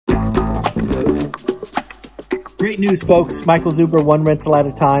Great news, folks. Michael Zuber, One Rental at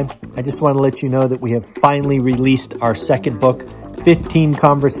a Time. I just want to let you know that we have finally released our second book, 15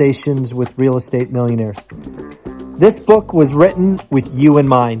 Conversations with Real Estate Millionaires. This book was written with you in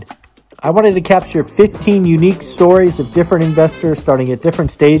mind. I wanted to capture 15 unique stories of different investors starting at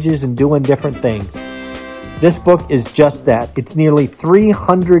different stages and doing different things. This book is just that. It's nearly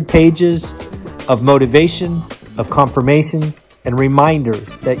 300 pages of motivation, of confirmation, and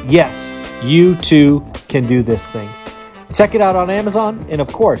reminders that yes, you too can do this thing. Check it out on Amazon, and of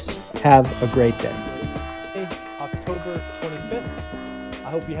course, have a great day. October 25th. I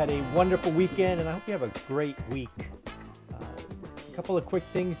hope you had a wonderful weekend, and I hope you have a great week. A couple of quick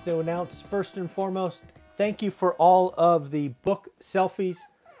things to announce. First and foremost, thank you for all of the book selfies.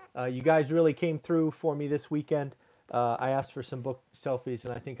 You guys really came through for me this weekend. I asked for some book selfies,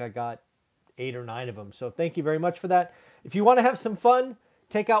 and I think I got 8 or 9 of them. So thank you very much for that. If you want to have some fun,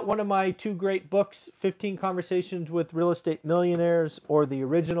 take out one of my 2 great books, 15 Conversations with Real Estate Millionaires, or the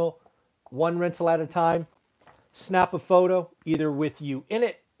original, One Rental at a Time. Snap a photo, either with you in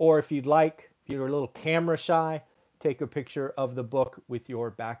it, or if you'd like, if you're a little camera shy, take a picture of the book with your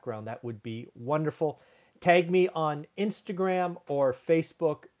background. That would be wonderful. Tag me on Instagram or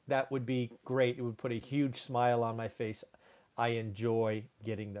Facebook. That would be great. It would put a huge smile on my face. I enjoy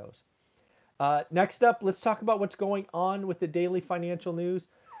getting those. Next up, let's talk about what's going on with the daily financial news.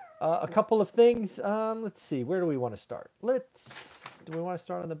 A couple of things. Let's see. Where do we want to start? Do we want to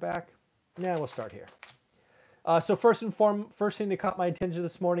start on the back? Yeah, we'll start here. So first thing that caught my attention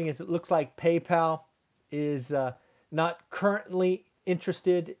this morning is it looks like PayPal is not currently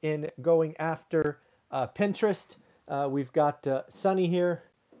interested in going after Pinterest. We've got Sunny here.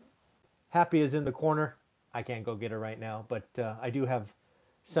 Happy is in the corner. I can't go get her right now, but I do have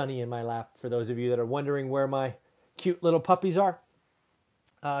Sunny in my lap, for those of you that are wondering where my cute little puppies are.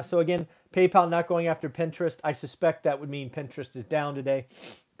 So again, PayPal not going after Pinterest. I suspect that would mean Pinterest is down today.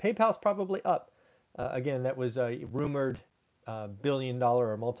 PayPal's probably up. Again, that was a rumored billion-dollar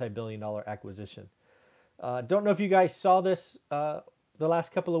or multi-billion-dollar acquisition. Don't know if you guys saw this the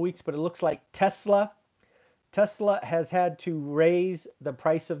last couple of weeks, but it looks like Tesla has had to raise the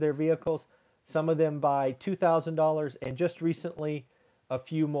price of their vehicles, some of them by $2,000, and just recently a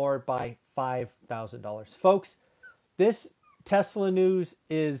few more by $5,000. Folks, this Tesla news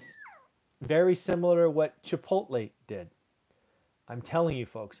is very similar to what Chipotle did. I'm telling you,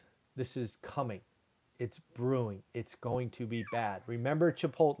 folks, this is coming. It's brewing. It's going to be bad. Remember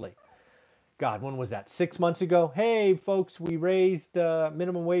Chipotle. God, when was that? 6 months ago? Hey, folks, we raised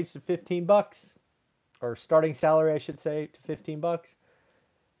minimum wage to $15, or starting salary, I should say, to $15.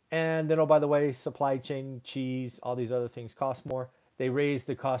 And then, oh, by the way, supply chain, cheese, all these other things cost more. They raised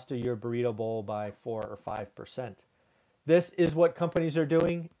the cost of your burrito bowl by 4 or 5%. This is what companies are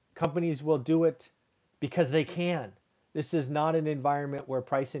doing. Companies will do it because they can. This is not an environment where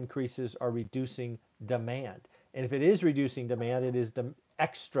price increases are reducing demand. And if it is reducing demand, it is the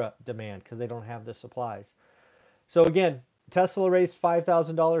extra demand because they don't have the supplies. So again, Tesla raised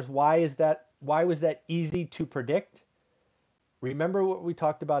 $5,000. Why was that easy to predict? Remember what we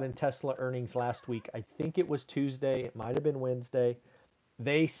talked about in Tesla earnings last week. I think it was Tuesday. It might have been Wednesday.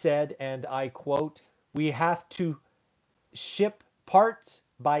 They said, and I quote, "We have to ship parts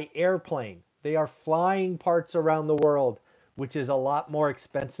by airplane." They are flying parts around the world, which is a lot more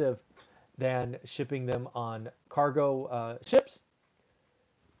expensive than shipping them on cargo ships.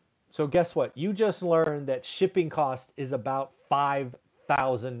 So guess what? You just learned that shipping cost is about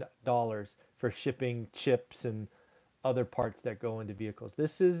 $5,000 for shipping chips and other parts that go into vehicles.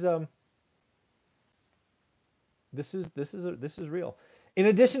 This is real. In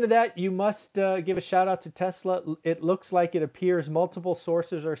addition to that, you must give a shout out to Tesla. It looks like it appears multiple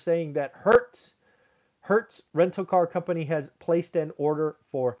sources are saying that Hertz rental car company has placed an order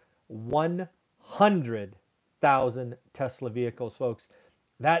for 100,000 Tesla vehicles, folks.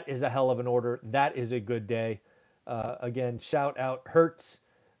 That is a hell of an order. That is a good day. Again, shout out Hertz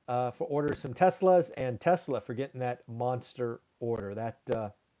for ordering some Teslas, and Tesla for getting that monster order. That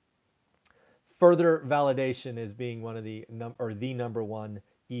further validation as being one of the number one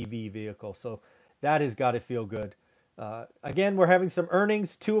EV vehicle. So that has got to feel good. Again, we're having some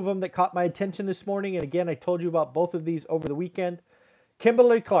earnings, 2 of them that caught my attention this morning. And again, I told you about both of these over the weekend.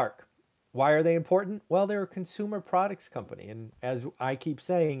 Kimberly-Clark. Why are they important? Well, they're a consumer products company. And as I keep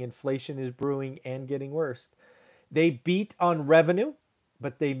saying, inflation is brewing and getting worse. They beat on revenue,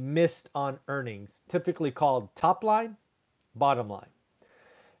 but they missed on earnings, typically called top line, bottom line.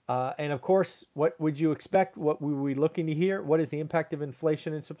 And of course, what would you expect? What were we looking to hear? What is the impact of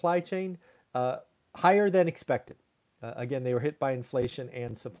inflation in supply chain? Higher than expected. Again, they were hit by inflation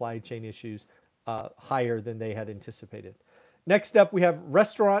and supply chain issues higher than they had anticipated. Next up, we have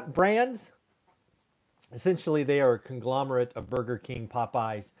Restaurant Brands. Essentially, they are a conglomerate of Burger King,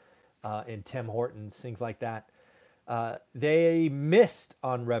 Popeyes, and Tim Hortons, things like that. They missed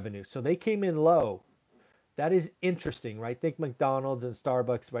on revenue, so they came in low. That is interesting, right? Think McDonald's and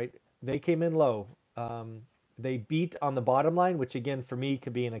Starbucks, right? They came in low. They beat on the bottom line, which again, for me,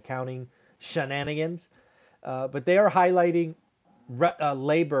 could be an accounting shenanigans. But they are highlighting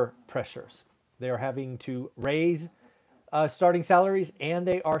labor pressures. They are having to raise starting salaries, and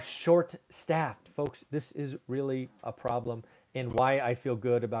they are short-staffed. Folks, this is really a problem and why I feel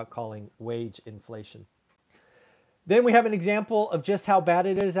good about calling wage inflation. Then we have an example of just how bad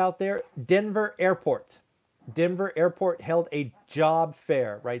it is out there. Denver Airport. Denver Airport held a job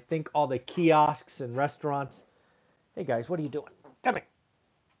fair, right? Think all the kiosks and restaurants. Hey guys, what are you doing? Come here.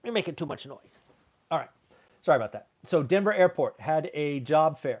 You're making too much noise. All right. Sorry about that. So Denver Airport had a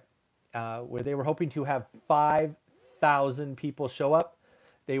job fair where they were hoping to have 5,000 people show up.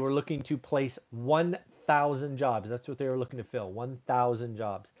 They were looking to place 1,000 jobs. That's what they were looking to fill, 1,000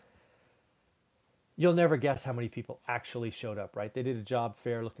 jobs. You'll never guess how many people actually showed up, right? They did a job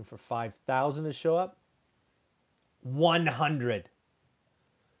fair looking for 5,000 to show up. 100.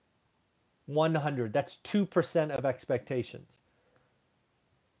 100. That's 2% of expectations.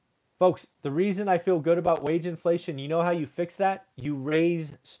 Folks, the reason I feel good about wage inflation, you know how you fix that? You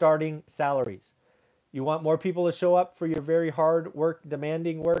raise starting salaries. You want more people to show up for your very hard work,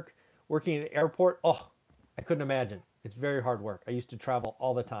 demanding work, working at an airport? Oh, I couldn't imagine. It's very hard work. I used to travel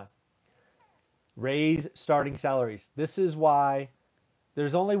all the time. Raise starting salaries. This is why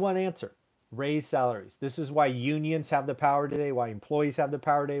there's only one answer. Raise salaries. This is why unions have the power today, why employees have the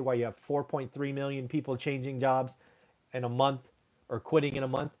power today, why you have 4.3 million people changing jobs in a month or quitting in a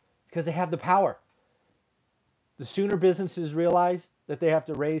month, because they have the power. The sooner businesses realize that they have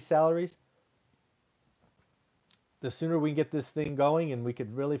to raise salaries, the sooner we can get this thing going and we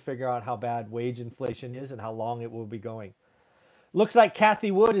could really figure out how bad wage inflation is and how long it will be going. Looks like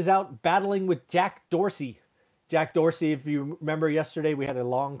Cathie Wood is out battling with Jack Dorsey. Jack Dorsey, if you remember yesterday, we had a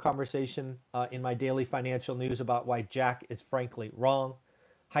long conversation in my daily financial news about why Jack is frankly wrong.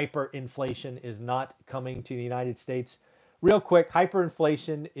 Hyperinflation is not coming to the United States. Real quick,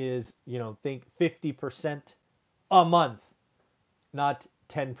 hyperinflation is, think 50% a month, not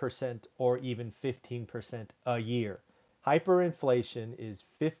 10% or even 15% a year. Hyperinflation is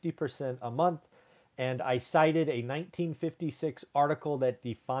 50% a month. And I cited a 1956 article that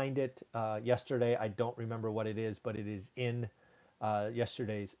defined it yesterday. I don't remember what it is, but it is in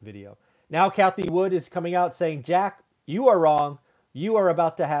yesterday's video. Now Cathie Wood is coming out saying, Jack, you are wrong. You are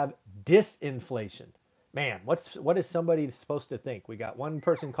about to have disinflation. Man, what is somebody supposed to think? We got one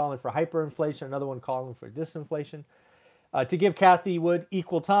person calling for hyperinflation, another one calling for disinflation. To give Cathie Wood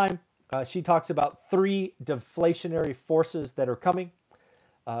equal time, she talks about 3 deflationary forces that are coming.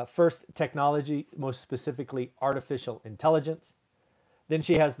 First, technology, most specifically artificial intelligence. Then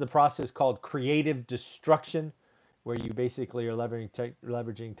she has the process called creative destruction, where you basically are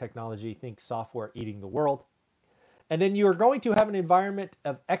leveraging technology, think software eating the world. And then you are going to have an environment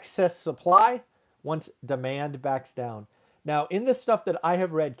of excess supply once demand backs down. Now, in the stuff that I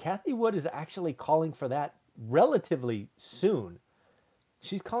have read, Cathie Wood is actually calling for that relatively soon.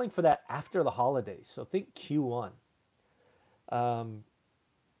 She's calling for that after the holidays, so think Q1.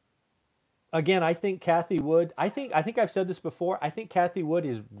 Again, I think Cathie Wood, I think I've said this before, I think Cathie Wood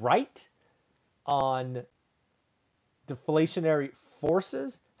is right on deflationary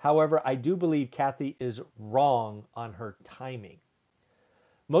forces. However, I do believe Cathie is wrong on her timing.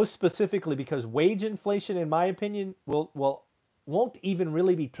 Most specifically because wage inflation, in my opinion, won't even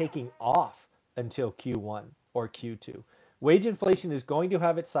really be taking off until Q1 or Q2. Wage inflation is going to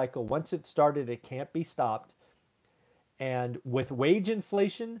have its cycle. Once it started, it can't be stopped. And with wage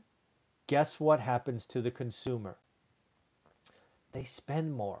inflation, guess what happens to the consumer? They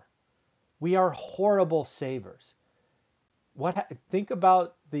spend more. We are horrible savers. Think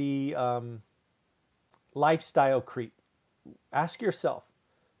about the lifestyle creep. Ask yourself,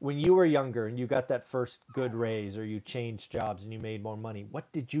 when you were younger and you got that first good raise or you changed jobs and you made more money,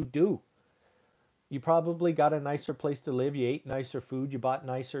 what did you do? You probably got a nicer place to live. You ate nicer food. You bought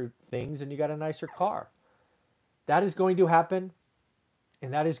nicer things and you got a nicer car. That is going to happen.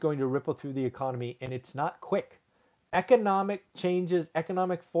 And that is going to ripple through the economy, and it's not quick. Economic changes,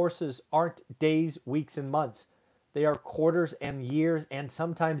 economic forces aren't days, weeks, and months. They are quarters and years and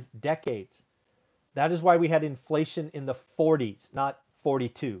sometimes decades. That is why we had inflation in the 40s, not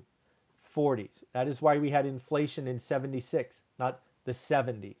 42. 40s. That is why we had inflation in 76, not the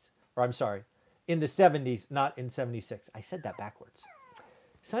 70s. Or I'm sorry, in the 70s, not in 76. I said that backwards.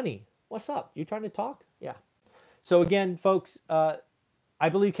 Sonny, what's up? You trying to talk? Yeah. So again, folks, I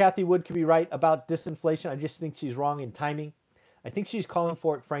believe Cathie Wood could be right about disinflation. I just think she's wrong in timing. I think she's calling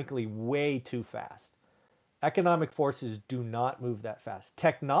for it, frankly, way too fast. Economic forces do not move that fast.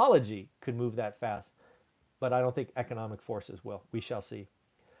 Technology could move that fast, but I don't think economic forces will. We shall see.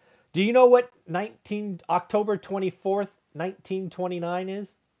 Do you know what October 24th, 1929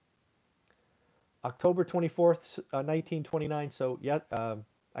 is? October 24th, 1929. So, yeah,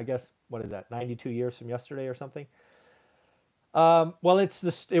 I guess, what is that, 92 years from yesterday or something? Well,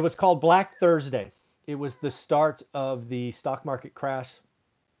 it was called Black Thursday. It was the start of the stock market crash.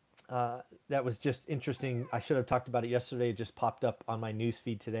 That was just interesting. I should have talked about it yesterday. It just popped up on my news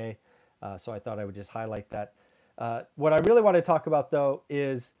feed today. So I thought I would just highlight that. What I really want to talk about, though,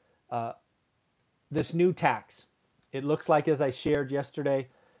 is this new tax. It looks like, as I shared yesterday,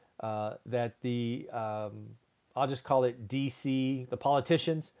 that I'll just call it DC, the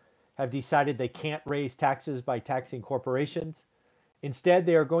politicians have decided they can't raise taxes by taxing corporations. Instead,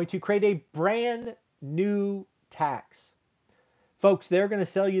 they are going to create a brand new tax. Folks, they're going to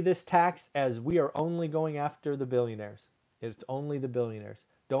sell you this tax as we are only going after the billionaires. It's only the billionaires.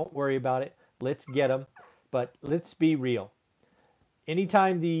 Don't worry about it. Let's get them. But let's be real.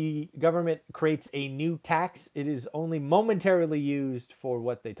 Anytime the government creates a new tax, it is only momentarily used for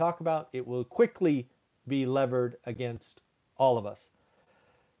what they talk about. It will quickly be levered against all of us.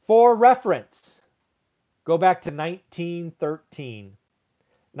 For reference, go back to 1913.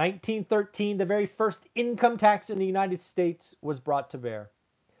 1913, the very first income tax in the United States was brought to bear.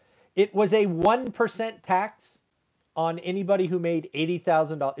 It was a 1% tax on anybody who made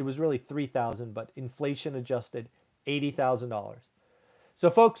 $80,000. It was really $3,000, but inflation adjusted, $80,000. So,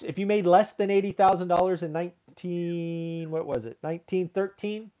 folks, if you made less than $80,000 in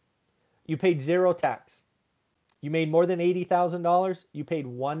 1913, you paid zero tax. You made more than $80,000, you paid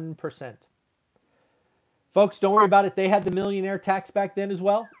 1%. Folks, don't worry about it. They had the millionaire tax back then as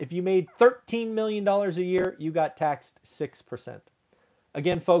well. If you made $13 million a year, you got taxed 6%.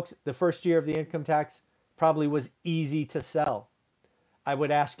 Again, folks, the first year of the income tax probably was easy to sell. I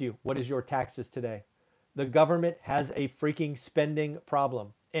would ask you, what is your taxes today? The government has a freaking spending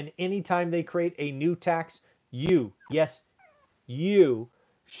problem. And anytime they create a new tax, you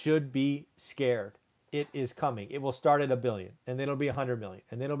should be scared. It is coming. It will start at $1 billion, and then it'll be 100 million,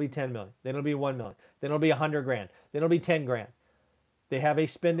 and then it'll be 10 million, then it'll be 1 million, then it'll be 100 grand, then it'll be 10 grand. They have a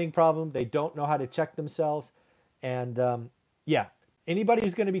spending problem. They don't know how to check themselves. And anybody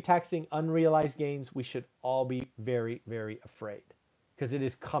who's going to be taxing unrealized gains, we should all be very, very afraid because it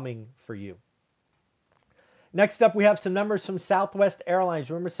is coming for you. Next up, we have some numbers from Southwest Airlines.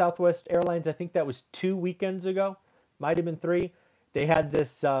 Remember Southwest Airlines? I think that was 2 weekends ago. Might have been 3. They had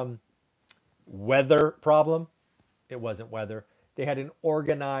this weather problem. It wasn't weather. They had an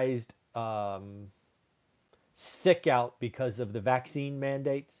organized sick out because of the vaccine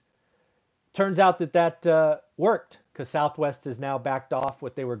mandates. Turns out that worked because Southwest has now backed off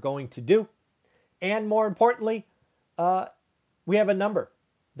what they were going to do. And more importantly, we have a number.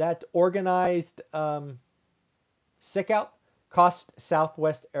 That organized sick out cost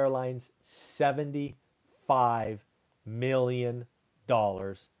Southwest Airlines $75 million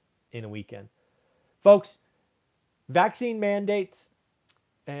in a weekend. Folks, vaccine mandates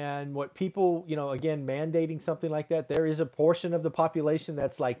and what people, again, mandating something like that, there is a portion of the population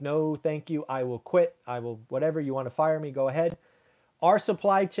that's like, no, thank you, I will quit. I will, whatever, you want to fire me, go ahead. Our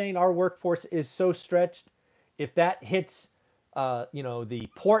supply chain, our workforce is so stretched. If that hits, the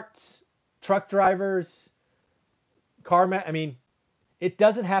ports, truck drivers, it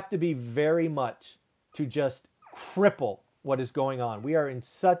doesn't have to be very much to just cripple what is going on. We are in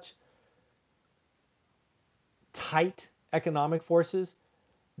such tight economic forces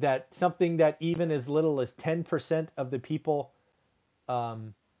that something that even as little as 10% of the people are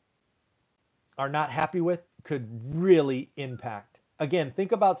not happy with could really impact. Again,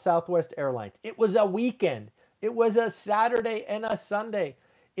 think about Southwest Airlines. It was a weekend. It was a Saturday and a Sunday.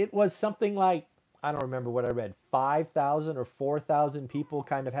 It was something like, I don't remember what I read, 5,000 or 4,000 people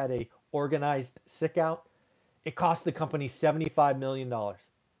kind of had a organized sick out. It cost the company $75 million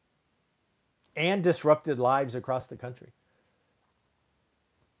and disrupted lives across the country.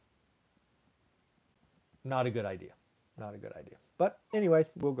 Not a good idea. Not a good idea. But anyways,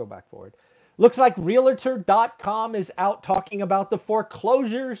 we'll go back forward. Looks like Realtor.com is out talking about the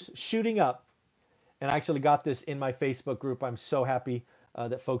foreclosures shooting up. And I actually got this in my Facebook group. I'm so happy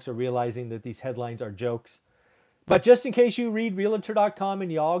that folks are realizing that these headlines are jokes. But just in case you read Realtor.com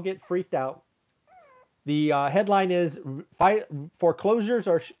and you all get freaked out, the headline is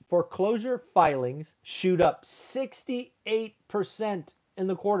foreclosure filings shoot up 68% in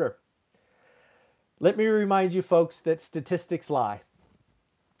the quarter. Let me remind you folks that statistics lie,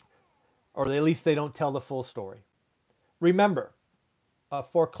 or at least they don't tell the full story. Remember, a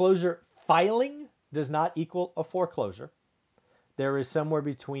foreclosure filing does not equal a foreclosure. There is somewhere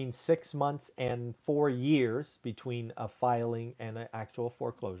between 6 months and 4 years between a filing and an actual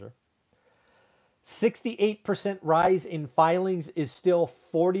foreclosure. 68% rise in filings is still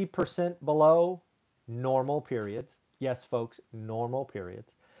 40% below normal periods. Yes, folks, normal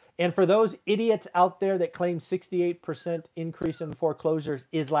periods. And for those idiots out there that claim 68% increase in foreclosures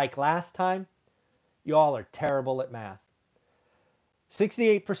is like last time, y'all are terrible at math.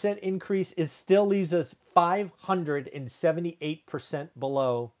 68% increase still leaves us 578%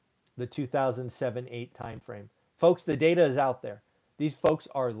 below the 2007-8 timeframe. Folks, the data is out there. These folks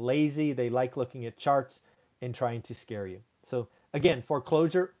are lazy. They like looking at charts and trying to scare you. So again,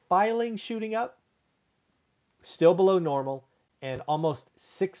 foreclosure filing shooting up, still below normal, and almost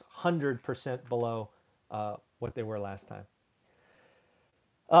 600% below what they were last time.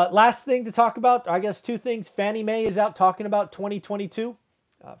 Last thing to talk about, I guess two things. Fannie Mae is out talking about 2022.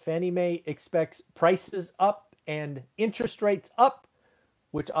 Fannie Mae expects prices up and interest rates up,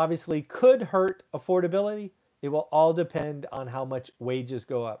 which obviously could hurt affordability. It will all depend on how much wages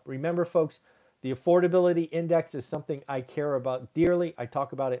go up. Remember, folks, the affordability index is something I care about dearly. I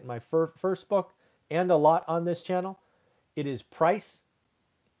talk about it in my first book and a lot on this channel. It is price,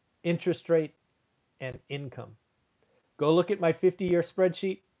 interest rate, and income. Go look at my 50-year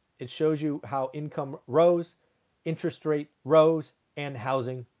spreadsheet. It shows you how income rose, interest rate rose, and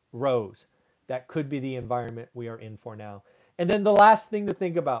housing rose. That could be the environment we are in for now. And then the last thing to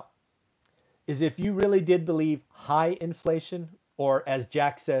think about is if you really did believe high inflation, or as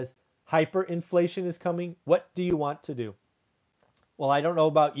Jack says, hyperinflation is coming, what do you want to do? Well, I don't know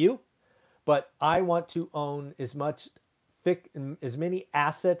about you, but I want to own as many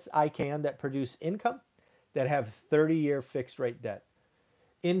assets I can that produce income that have 30-year fixed rate debt.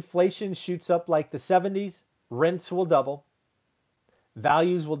 Inflation shoots up like the 70s, rents will double,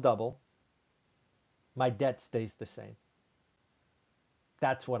 values will double, my debt stays the same.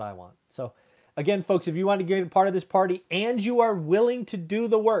 That's what I want. So again, folks, if you want to get a part of this party and you are willing to do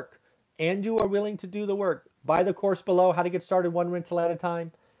the work, buy the course below, How to Get Started One Rental at a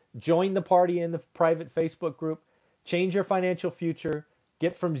Time. Join the party in the private Facebook group. Change your financial future.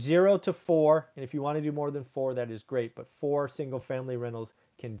 Get from 0 to 4. And if you want to do more than 4, that is great. But 4 single-family rentals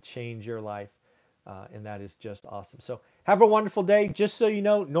can change your life. And that is just awesome. So have a wonderful day. Just so you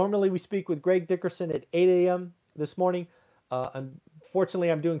know, normally we speak with Greg Dickerson at 8 a.m. this morning.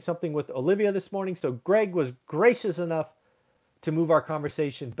 Unfortunately, I'm doing something with Olivia this morning. So Greg was gracious enough to move our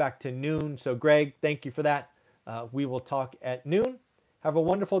conversation back to noon. So Greg, thank you for that. We will talk at noon. Have a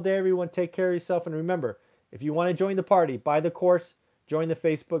wonderful day, everyone. Take care of yourself. And remember, if you want to join the party, buy the course, join the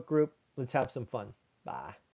Facebook group. Let's have some fun. Bye.